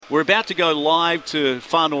We're about to go live to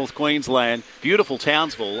far north Queensland, beautiful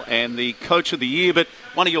Townsville, and the Coach of the Year, but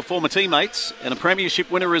one of your former teammates and a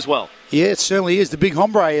premiership winner as well. Yeah, it certainly is. The big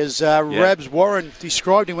hombre, as Rabs Warren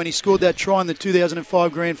described him when he scored that try in the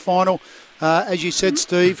 2005 Grand Final. As you said,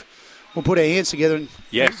 Steve, we'll put our hands together. And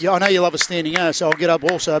yes. I know you love a standing O, so I'll get up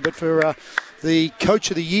also. But for the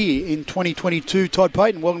Coach of the Year in 2022, Todd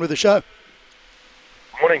Payton, welcome to the show.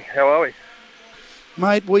 Morning, how are we?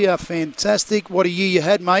 Mate, we are fantastic. What a year you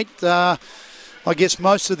had, mate. I guess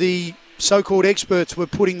most of the so-called experts were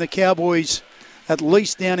putting the Cowboys at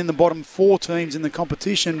least down in the bottom 4 teams in the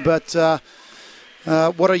competition. But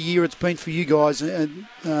what a year it's been for you guys. And,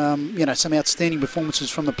 some outstanding performances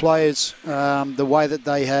from the players, the way that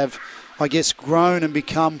they have, I guess, grown and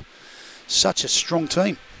become such a strong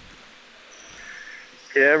team.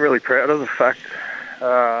 Yeah, really proud of the fact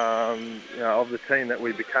of the team that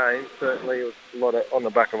we became. Certainly it was on the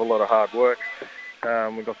back of a lot of hard work.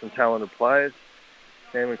 We've got some talented players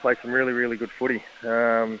and we played some really, really good footy.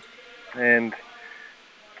 They didn't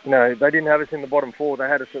have us in the bottom 4. They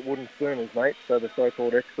had us at wooden spooners, mate, so the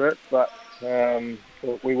so-called experts. But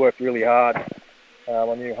we worked really hard.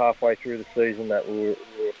 I knew halfway through the season that we were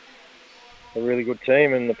a really good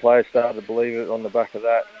team and the players started to believe it on the back of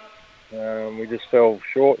that. We just fell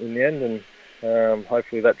short in the end and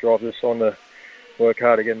hopefully that drives us on to work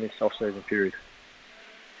hard again this off-season period.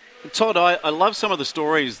 Todd, I love some of the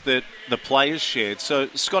stories that the players shared. So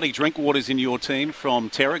Scotty Drinkwater's in your team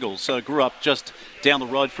from Terrigal, so grew up just down the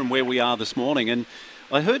road from where we are this morning. And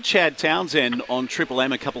I heard Chad Townsend on Triple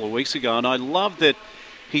M a couple of weeks ago, and I love that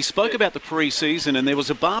he spoke about the pre-season, and there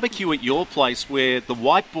was a barbecue at your place where the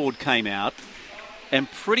whiteboard came out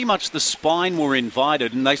and pretty much the spine were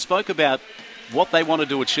invited, and they spoke about what they wanted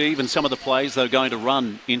to achieve and some of the plays they're going to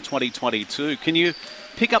run in 2022. Can you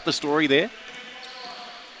pick up the story there?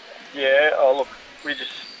 Yeah, we've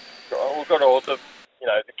got all the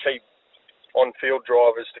key on-field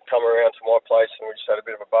drivers to come around to my place, and we just had a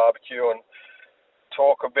bit of a barbecue and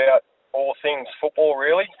talk about all things football,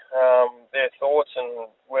 really, their thoughts and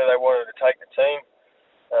where they wanted to take the team.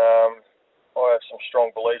 I have some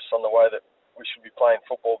strong beliefs on the way that we should be playing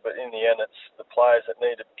football, but in the end, it's the players that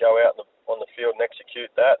need to go out on the field and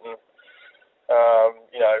execute that. And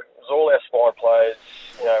it was all our spine players,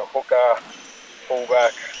 hooker,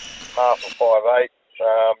 fullback, half of 5'8",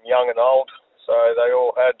 young and old. So they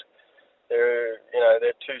all had their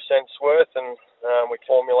 2 cents worth, and we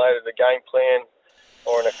formulated a game plan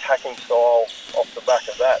or an attacking style off the back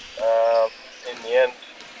of that. In the end,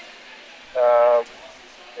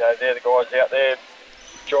 they're the guys out there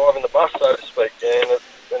driving the bus, so to speak, and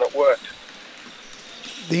it worked.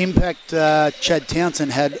 The impact Chad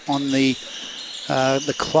Townsend had on the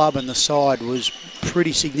club and the side was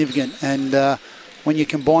pretty significant, and when you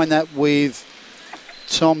combine that with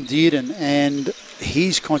Tom Dearden and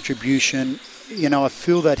his contribution, I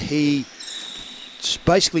feel that he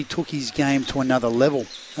basically took his game to another level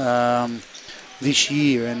this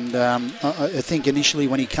year. And I think initially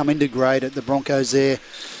when he come into grade at the Broncos there,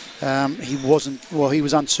 he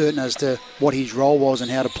was uncertain as to what his role was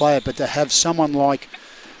and how to play it. But to have someone like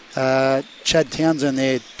Chad Townsend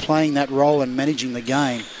there playing that role and managing the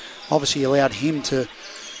game obviously allowed him to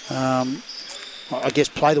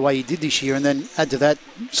play the way he did this year, and then add to that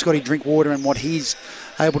Scotty Drinkwater and what he's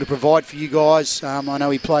able to provide for you guys. I know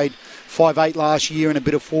he played 5'8" last year and a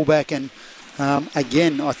bit of fullback, and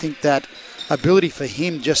again, I think that ability for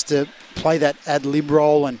him just to play that ad-lib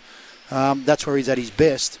role, and that's where he's at his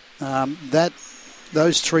best.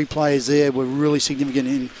 Those 3 players there were really significant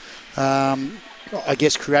in,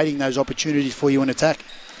 creating those opportunities for you in attack.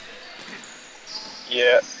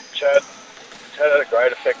 Yeah, Chad had a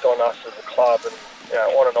great effect on us as a club, and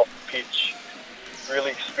on and off the pitch,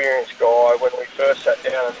 really experienced guy. When we first sat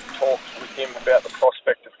down and talked with him about the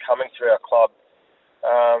prospect of coming to our club,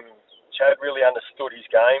 Chad really understood his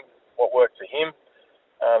game, what worked for him.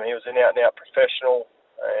 He was an out-and-out professional,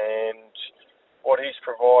 and what he's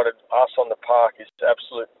provided us on the park is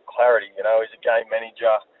absolute clarity. He's a game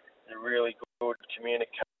manager, he's a really good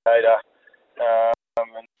communicator,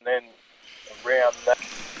 and then around that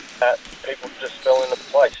people just fell into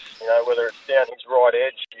place. Whether it's down his right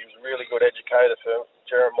edge, he was a really good educator for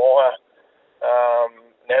Jeremiah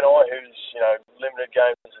Nanai, who's limited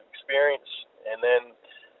games of experience, and then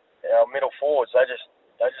our middle forwards. They just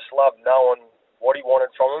loved knowing what he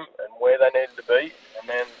wanted from them and where they needed to be. And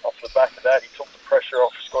then off the back of that, he took the pressure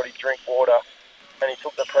off Scotty Drinkwater, and he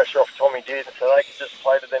took the pressure off Tommy Dearden, so they could just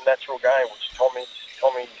play to their natural game, which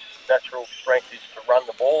Tommy's natural strength is to run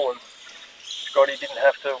the ball, and Scotty didn't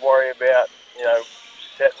have to worry about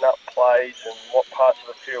setting up plays and what parts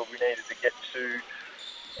of the field we needed to get to.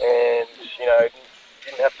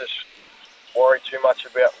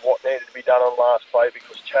 much about what needed to be done on last play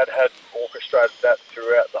because Chad had orchestrated that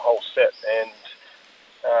throughout the whole set, and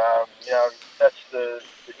that's the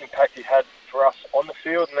impact he had for us on the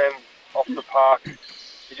field, and then off the park,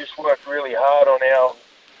 he just worked really hard on our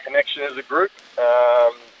connection as a group.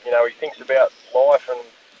 He thinks about life and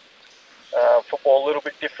football a little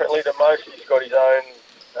bit differently than most. He's got his own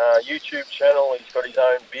YouTube channel. He's got his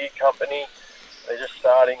own beer company. They're just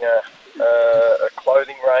starting a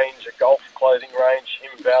clothing range, a golf clothing range,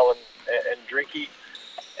 him, Val and Drinky.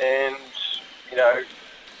 And,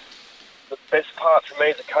 the best part for me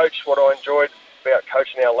as a coach, what I enjoyed about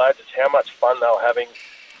coaching our lads is how much fun they were having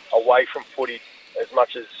away from footy as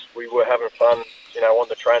much as we were having fun, on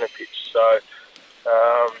the training pitch. So,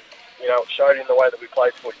 it showed in the way that we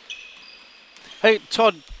played footy. Hey,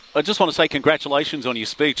 Todd, I just want to say congratulations on your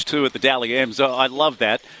speech too at the Dally M's. I love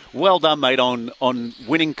that. Well done, mate, on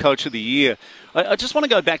winning Coach of the Year. I just want to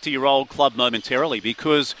go back to your old club momentarily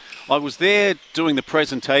because I was there doing the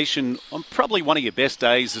presentation on probably one of your best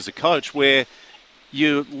days as a coach where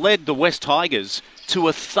you led the West Tigers to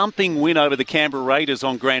a thumping win over the Canberra Raiders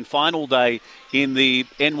on Grand Final Day in the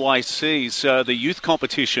NYC, the youth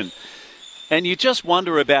competition. And you just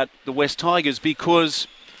wonder about the West Tigers because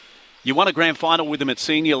you won a grand final with them at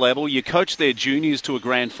senior level. You coached their juniors to a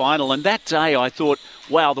grand final. And that day I thought,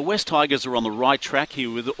 wow, the West Tigers are on the right track here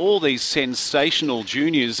with all these sensational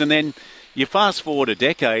juniors. And then you fast forward a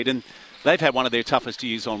decade and they've had one of their toughest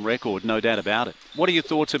years on record, no doubt about it. What are your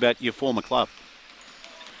thoughts about your former club?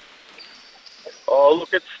 Oh,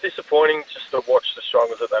 look, it's disappointing just to watch the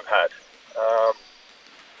struggles that they've had.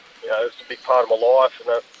 It's a big part of my life and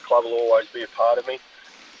that club will always be a part of me.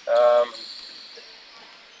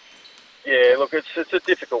 It's a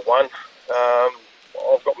difficult one.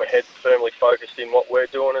 I've got my head firmly focused in what we're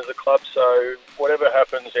doing as a club, so whatever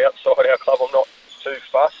happens outside our club, I'm not too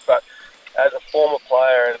fussed. But as a former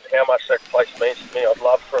player and how much that place means to me, I'd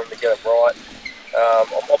love for them to get it right.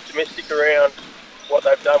 I'm optimistic around what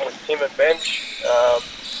they've done with Tim and Bench.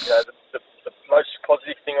 The most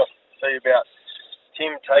positive thing I see about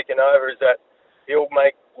Tim taking over is that he'll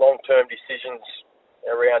make long-term decisions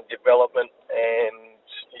around development and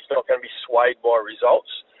he's not going to be swayed by results,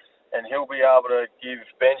 and he'll be able to give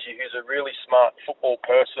Benji, who's a really smart football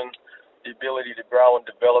person, the ability to grow and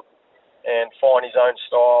develop and find his own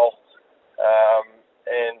style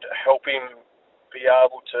and help him be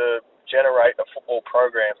able to generate a football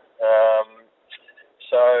program.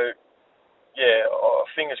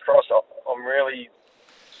 Fingers crossed. I'm really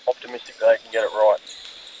optimistic that they can get it right.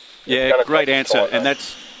 Yeah, great answer, and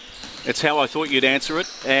it's how I thought you'd answer it,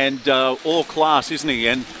 and all class, isn't he?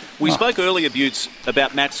 And we spoke earlier, Butts,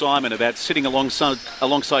 about Matt Simon, about sitting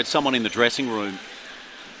alongside someone in the dressing room.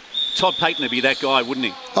 Todd Payton would be that guy, wouldn't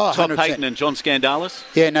he? Oh, Todd 100%. Payton and John Skandalis?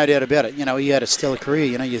 Yeah, no doubt about it. He had a stellar career.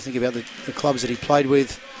 You think about the clubs that he played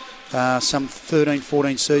with, some 13,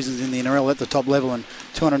 14 seasons in the NRL at the top level and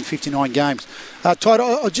 259 games. Todd,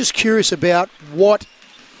 I'm just curious about what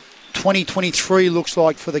 2023 looks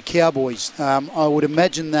like for the Cowboys. I would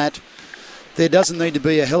imagine that there doesn't need to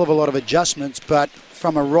be a hell of a lot of adjustments, but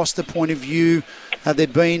from a roster point of view, have there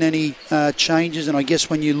been any changes? And I guess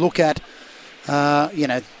when you look at,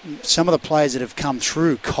 some of the players that have come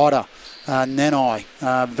through, Cotter, Nanai,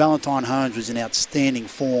 Valentine Holmes was in outstanding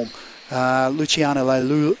form, Luciano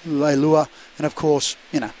Leilua, and of course,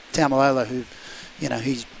 Taumalolo, who,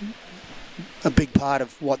 he's a big part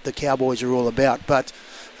of what the Cowboys are all about. But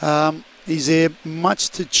is there much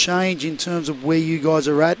to change in terms of where you guys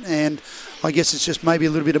are at? And I guess it's just maybe a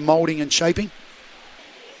little bit of moulding and shaping?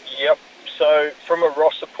 Yep. So from a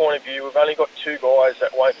roster point of view, we've only got two guys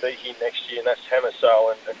that won't be here next year, and that's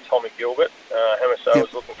Hamiso and Tommy Gilbert. Hamiso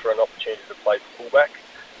was looking for an opportunity to play fullback.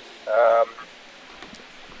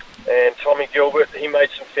 And Tommy Gilbert, he made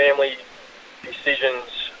some family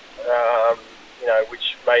decisions,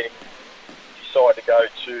 which made him decide to go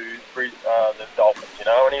to the Dolphins,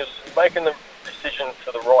 and he was making the decision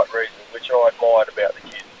for the right reasons, which I admired about the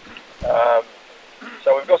kid.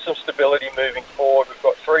 So we've got some stability moving forward. We've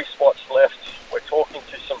got 3 spots left. We're talking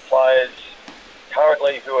to some players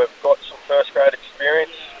currently who have got some first grade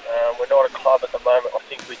experience. We're not a club at the moment. I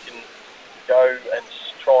think we can go and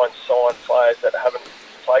try and sign players that haven't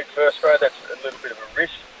played first grade. That's a little bit of a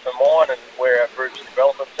risk for mine and where our group's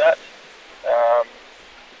development's at.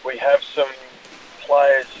 We have some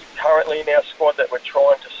players currently in our squad that we're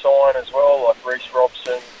trying to sign as well, like Reece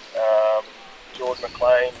Robson, Jordan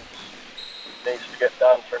McLean needs to get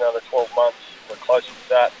done for another 12 months. We're close to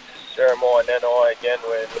that. Jeremiah Nanai, again,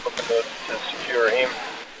 we're looking to secure him.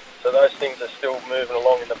 So those things are still moving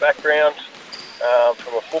along in the background.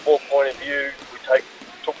 From a football point of view, we're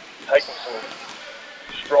taking some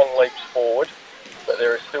strong leaps forward, but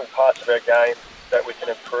there are still parts of our game that we can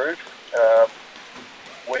improve.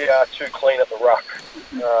 We are too clean at the ruck.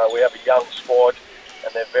 We have a young squad,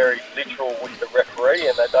 and they're very literal with the referee,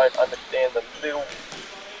 and they don't understand the little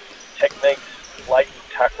techniques, latent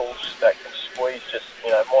tackles that can squeeze just,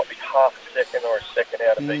 might be half a second or a second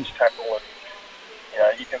out of each tackle,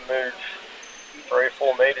 and, you can move 3 or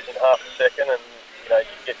 4 metres in half a second, and,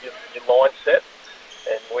 you get your line set,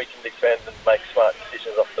 and we can defend and make smart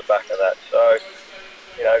decisions off the back of that. So,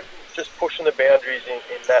 just pushing the boundaries in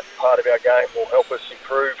that part of our game will help us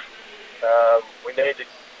improve. We need to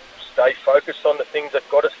stay focused on the things that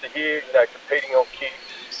got us to here, competing on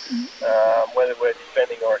kicks, whether we're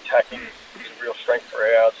defending or attacking is a real strength for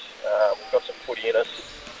ours. We've got some footy in us,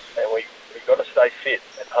 and we've got to stay fit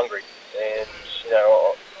and hungry. And,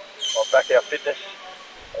 I'll back our fitness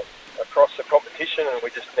across the competition, and we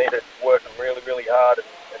just need to work really, really hard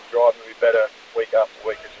and drive and be better week after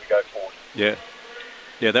week as we go forward.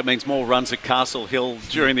 Yeah, that means more runs at Castle Hill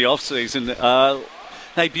during the off-season.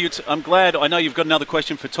 Hey, Butts, I'm glad, I know you've got another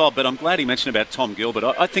question for Todd, but I'm glad he mentioned about Tom Gilbert.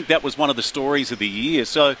 I think that was one of the stories of the year.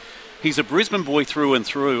 So he's a Brisbane boy through and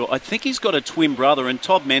through. I think he's got a twin brother, and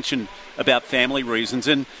Todd mentioned about family reasons,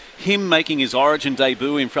 and him making his Origin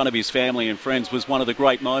debut in front of his family and friends was one of the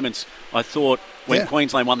great moments, I thought, when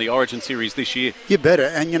Queensland won the Origin series this year. You better.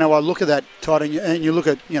 And, I look at that, Todd, and you look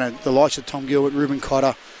at, the likes of Tom Gilbert, Ruben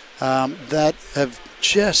Cotter, that have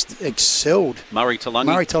just excelled. Murray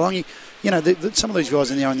Taulagi. Some of these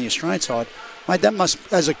guys in the Australian side, mate, that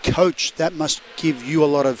must, as a coach, that must give you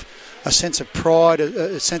a sense of pride,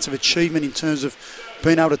 a sense of achievement in terms of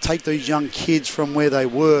being able to take these young kids from where they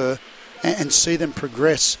were and see them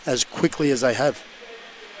progress as quickly as they have.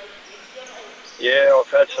 Yeah,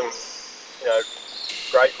 I've had some,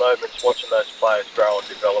 great moments watching those players grow and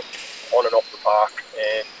develop on and off the park,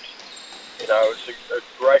 and, it's a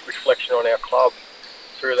great reflection on our club.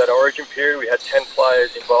 Through that Origin period, we had 10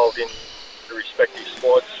 players involved in the respective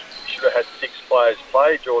squads. We should have had 6 players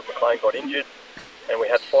play. Jordan McLean got injured, and we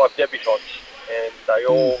had 5 debutants, and they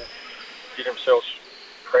all did themselves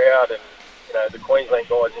proud, and the Queensland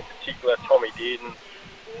guys in particular, Tommy did, and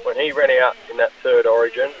when he ran out in that third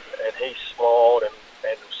Origin and he smiled and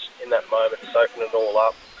was in that moment soaking it all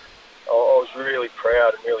up, I was really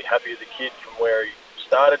proud and really happy with the kid from where he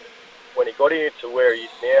started when he got here to where he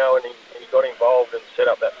is now, and he got involved and set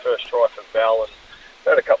up that first try for Val, and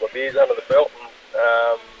had a couple of beers under the belt,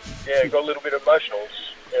 and got a little bit emotional.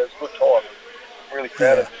 It was a good time. I'm really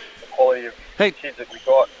proud of the quality of kids that we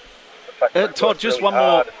got. The fact that Todd, just really one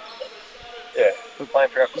more. Playing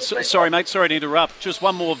for our sorry, mate. Sorry to interrupt. Just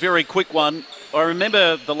one more very quick one. I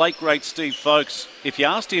remember the late, great Steve Folkes. If you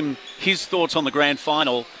asked him his thoughts on the grand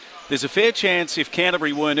final, there's a fair chance if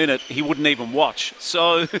Canterbury weren't in it, he wouldn't even watch.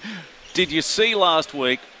 So, did you see last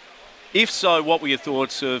week? If so, what were your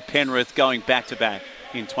thoughts of Penrith going back-to-back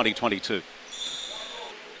in 2022?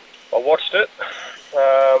 I watched it.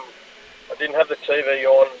 I didn't have the TV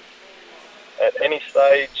on at any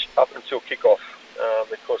stage up until kickoff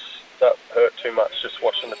because that hurt too much just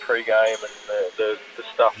watching the pre-game and the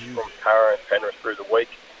stuff from Para and Penrith through the week.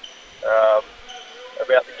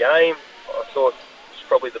 About the game, I thought it was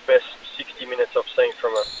probably the best 60 minutes I've seen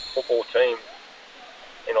from a football team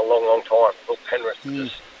in a long, long time. I thought Penrith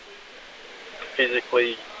just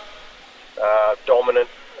physically dominant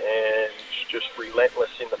and just relentless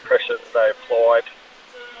in the pressure that they applied,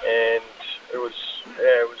 and it was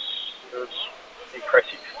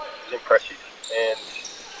impressive. It was impressive, and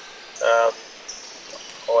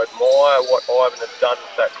I admire what Ivan has done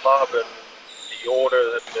with that club and the order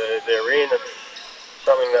that they're in, and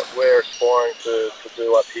something that we're aspiring to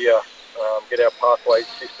do up here. Get our pathways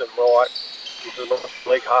system right into the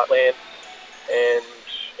league heartland, and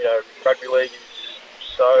rugby league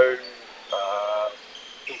is so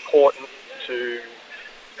important to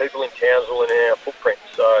people in Townsville and in our footprint.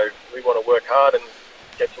 So we want to work hard and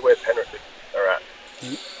get to where Penrith are at.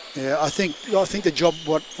 Yeah, I think the job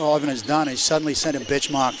what Ivan has done is suddenly set a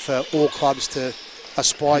benchmark for all clubs to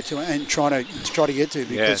aspire to and try to get to,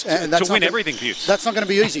 because and that's to win everything, Butts. That's not going to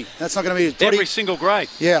be easy. That's not going to be easy. Toddy, every single grade.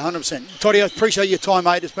 Yeah, 100%. Toddy, I appreciate your time,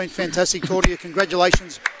 mate. It's been fantastic talking to you.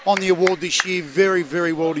 Congratulations on the award this year. Very,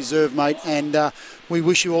 very well deserved, mate. And we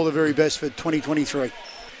wish you all the very best for 2023.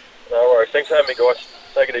 No worries. Thanks for having me, guys.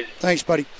 Take it easy. Thanks, buddy.